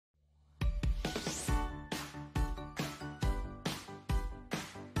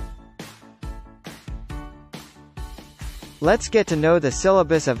Let's get to know the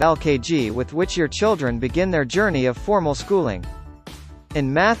syllabus of LKG with which your children begin their journey of formal schooling.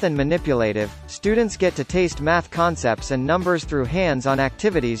 In math and manipulative, students get to taste math concepts and numbers through hands-on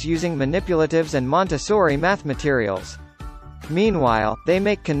activities using manipulatives and Montessori math materials. Meanwhile, they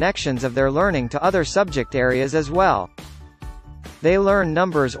make connections of their learning to other subject areas as well. They learn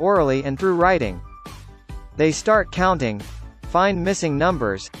numbers orally and through writing. They start counting, find missing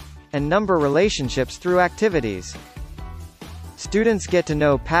numbers, and number relationships through activities. Students get to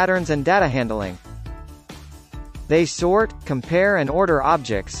know patterns and data handling. They sort, compare and order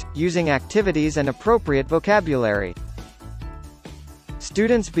objects, using activities and appropriate vocabulary.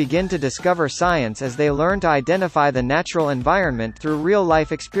 Students begin to discover science as they learn to identify the natural environment through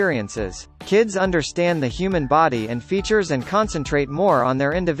real-life experiences. Kids understand the human body and features and concentrate more on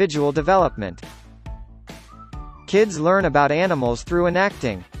their individual development. Kids learn about animals through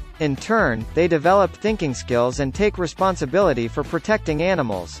enacting. In turn, they develop thinking skills and take responsibility for protecting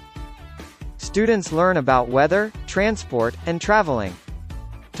animals. Students learn about weather, transport, and traveling.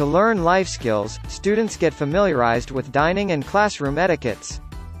 To learn life skills, students get familiarized with dining and classroom etiquettes.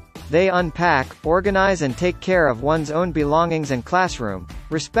 They unpack, organize and take care of one's own belongings and classroom,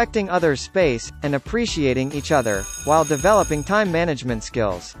 respecting others' space, and appreciating each other, while developing time management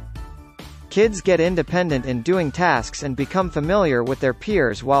skills. Kids get independent in doing tasks and become familiar with their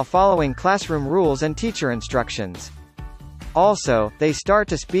peers while following classroom rules and teacher instructions. Also, they start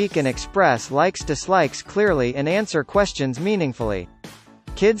to speak and express likes-dislikes clearly and answer questions meaningfully.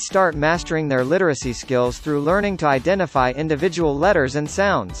 Kids start mastering their literacy skills through learning to identify individual letters and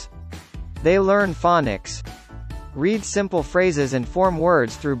sounds. They learn phonics, read simple phrases and form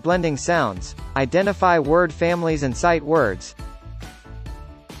words through blending sounds, identify word families and sight words,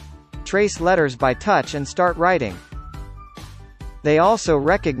 trace letters by touch and start writing. They also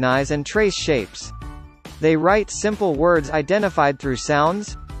recognize and trace shapes. They write simple words identified through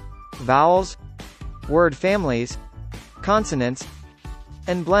sounds, vowels, word families, consonants,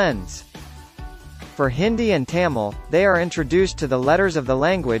 and blends. For Hindi and Tamil, they are introduced to the letters of the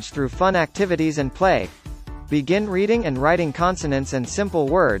language through fun activities and play. Begin reading and writing consonants and simple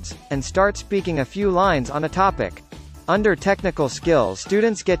words, and start speaking a few lines on a topic. Under technical skills,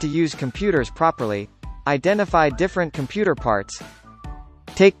 students get to use computers properly, identify different computer parts,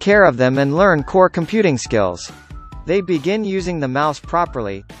 take care of them and learn core computing skills. They begin using the mouse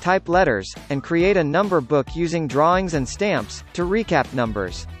properly, type letters, and create a number book using drawings and stamps, to recap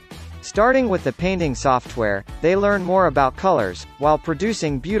numbers. Starting with the painting software, they learn more about colors, while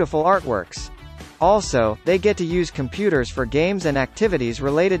producing beautiful artworks. Also, they get to use computers for games and activities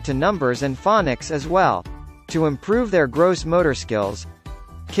related to numbers and phonics as well. To improve their gross motor skills,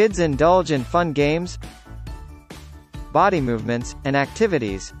 kids indulge in fun games, body movements, and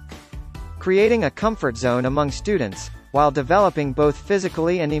activities, creating a comfort zone among students, while developing both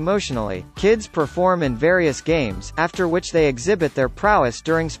physically and emotionally. Kids perform in various games, after which they exhibit their prowess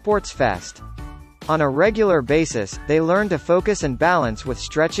during Sports Fest. On a regular basis, they learn to focus and balance with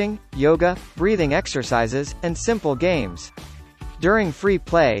stretching, yoga, breathing exercises, and simple games. During free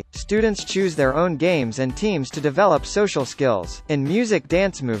play, students choose their own games and teams to develop social skills. In music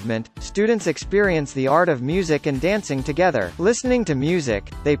dance movement, students experience the art of music and dancing together. Listening to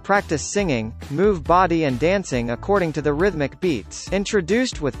music, they practice singing, move body and dancing according to the rhythmic beats.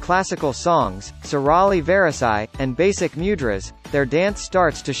 Introduced with classical songs, Sarali Varisai, and basic mudras, their dance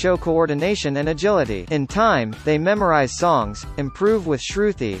starts to show coordination and agility. In time, they memorize songs, improve with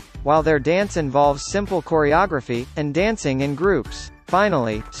Shruti, while their dance involves simple choreography, and dancing in groups.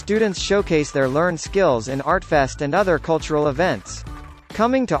 Finally, students showcase their learned skills in ArtFest and other cultural events.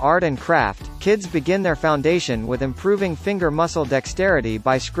 Coming to art and craft, kids begin their foundation with improving finger muscle dexterity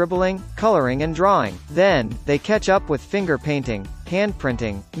by scribbling, coloring and drawing. Then, they catch up with finger painting, hand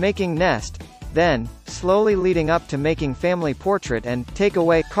printing, making nest, then, slowly leading up to making family portrait and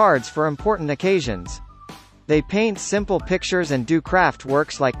take-away cards for important occasions. They paint simple pictures and do craft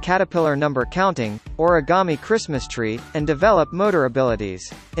works like caterpillar number counting, origami Christmas tree, and develop motor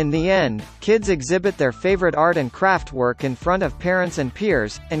abilities. In the end, kids exhibit their favorite art and craft work in front of parents and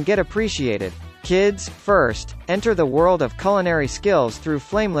peers, and get appreciated. Kids, first, enter the world of culinary skills through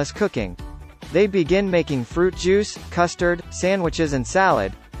flameless cooking. They begin making fruit juice, custard, sandwiches and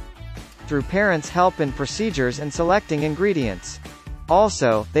salad, through parents' help in procedures and selecting ingredients.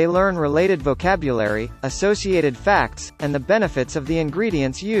 Also, they learn related vocabulary, associated facts, and the benefits of the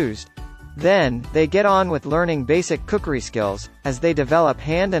ingredients used. Then, they get on with learning basic cookery skills, as they develop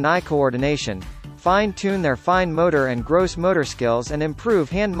hand and eye coordination, fine-tune their fine motor and gross motor skills and improve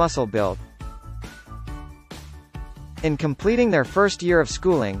hand muscle build. In completing their first year of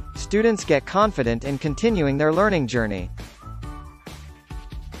schooling, students get confident in continuing their learning journey.